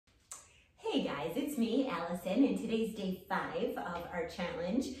Hey guys, it's me, Allison, and today's day 5 of our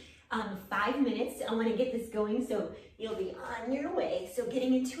challenge. 5 minutes, I want to get this going so you'll be on your way. So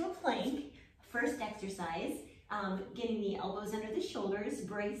getting into a plank, first exercise, getting the elbows under the shoulders,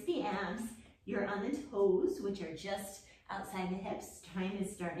 brace the abs. You're on the toes, which are just outside the hips. Time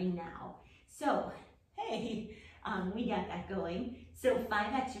is starting now. So, hey, we got that going. So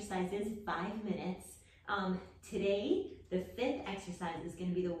 5 exercises, 5 minutes. Today, the 5th exercise is going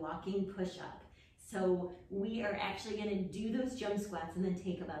to be the walking push-up. So we are actually going to do those jump squats and then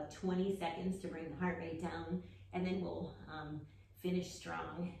take about 20 seconds to bring the heart rate down, and then we'll finish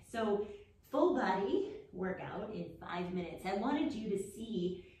strong. So full body workout in 5 minutes. I wanted you to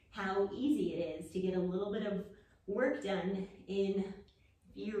see how easy it is to get a little bit of work done if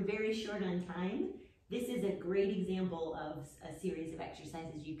you're very short on time. This is a great example of a series of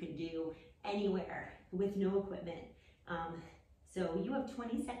exercises you can do anywhere with no equipment. So you have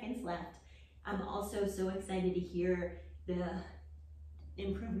 20 seconds left. I'm also so excited to hear the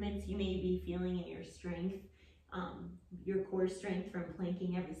improvements you may be feeling in your strength, your core strength from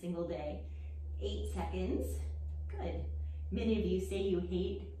planking every single day. 8 seconds, good. Many of you say you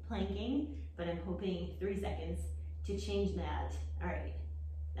hate planking, but I'm hoping 3 seconds to change that. All right,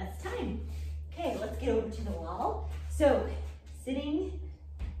 that's time. Okay, let's get over to the wall. So sitting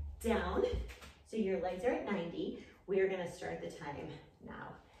down, so your legs are at 90. We are gonna start the time now.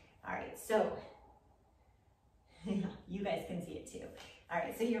 All right, so you guys can see it too. All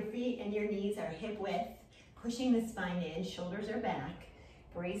right, so your feet and your knees are hip width, pushing the spine in, shoulders are back,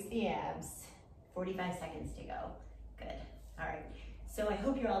 brace the abs, 45 seconds to go. Good, all right. So I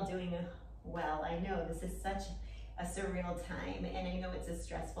hope you're all doing well. I know this is such a surreal time, and I know it's a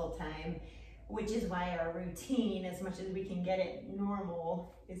stressful time, which is why our routine, as much as we can get it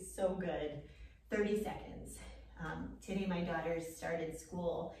normal, is so good. 30 seconds. Today my daughters started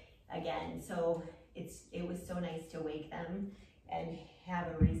school again, so it was so nice to wake them and have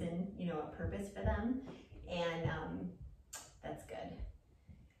a reason, a purpose for them, and that's good.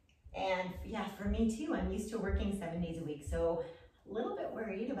 And yeah, for me too, I'm used to working 7 days a week, so a little bit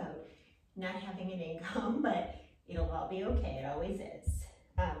worried about not having an income, but it'll all be okay, it always is.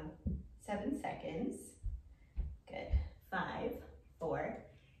 7 seconds, good. 5, 4,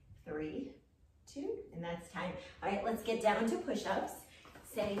 3, 2, and that's time. All right, let's get down to push-ups.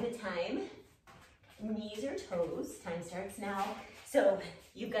 Setting the time, knees or toes, time starts now. So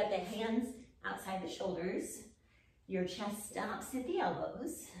you've got the hands outside the shoulders, your chest stops at the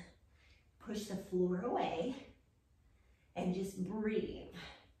elbows, push the floor away, and just breathe.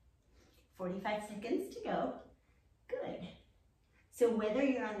 45 seconds to go, good. So whether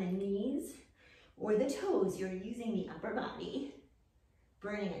you're on the knees or the toes, you're using the upper body,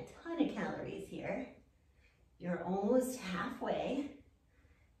 burning a ton of calories here. You're almost halfway.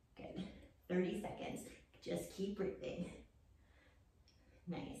 Good. 30 seconds. Just keep breathing.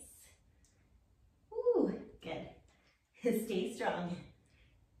 Nice. Ooh, good. Stay strong.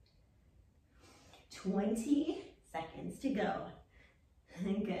 20 seconds to go.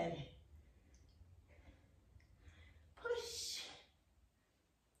 Good. Push.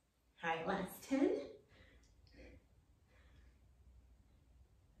 All right, last 10.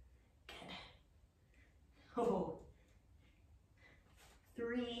 Oh,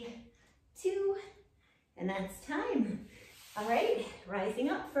 3, 2, and that's time. All right, rising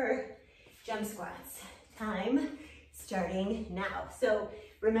up for jump squats. Time starting now. So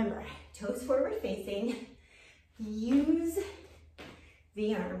remember, toes forward facing. Use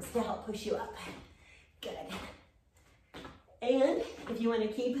the arms to help push you up. Good. And if you want to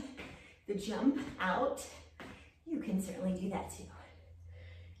keep the jump out, you can certainly do that too.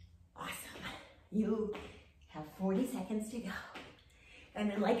 Awesome. You have 40 seconds to go.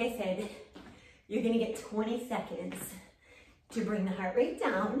 And then, like I said, you're gonna get 20 seconds to bring the heart rate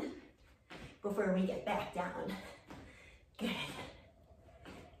down before we get back down. Good.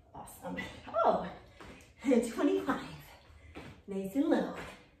 Awesome. Oh, 25. Nice and low.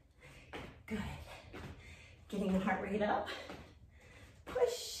 Good. Getting the heart rate up.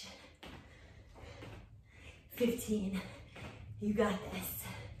 Push. 15. You got this.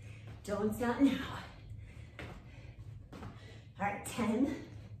 Don't stop now. All right, 10,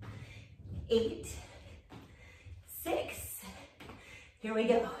 8, 6, here we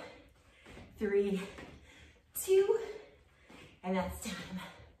go. 3, 2, and that's time.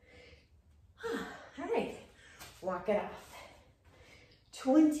 All right, walk it off.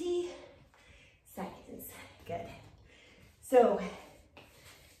 20 seconds, good. So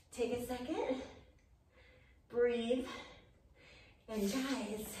take a second, breathe, and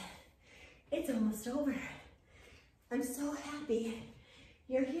guys, it's almost over. I'm so happy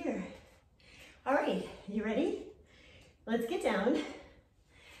you're here. You ready? Let's get down.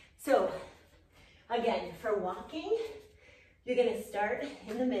 So again, for walking, you're gonna start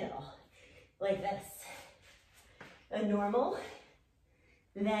in the middle, like this. A normal,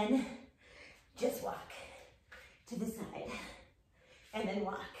 then just walk to the side, and then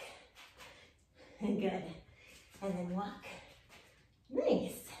walk, and good, and then walk.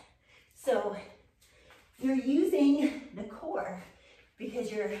 Nice. So you're using the core because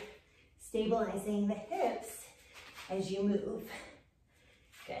you're stabilizing the hips as you move.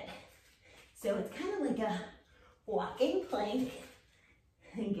 Good. So it's kind of like a walking plank,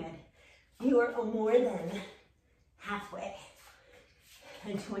 and good. You are more than halfway,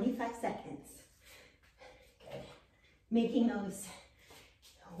 and 25 seconds. Good. Making those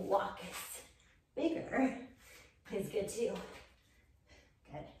walks bigger is good too.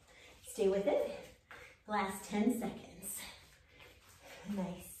 Good. Stay with it. Last 10 seconds.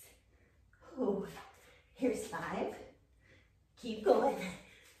 Nice. Ooh. Here's 5. Keep going.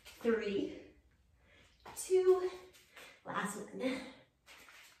 3, 2, last one.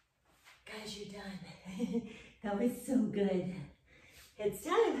 Guys, you're done. That was so good. It's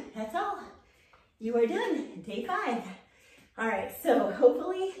time. That's all. You are done. Day 5. All right, so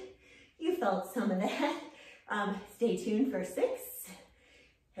hopefully you felt some of that. Stay tuned for 6,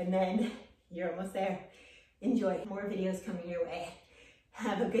 and then you're almost there. Enjoy. More videos coming your way.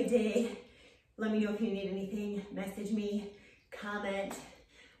 Have a good day. Let me know if you need anything. Message me, comment,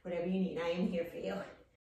 whatever you need. I am here for you.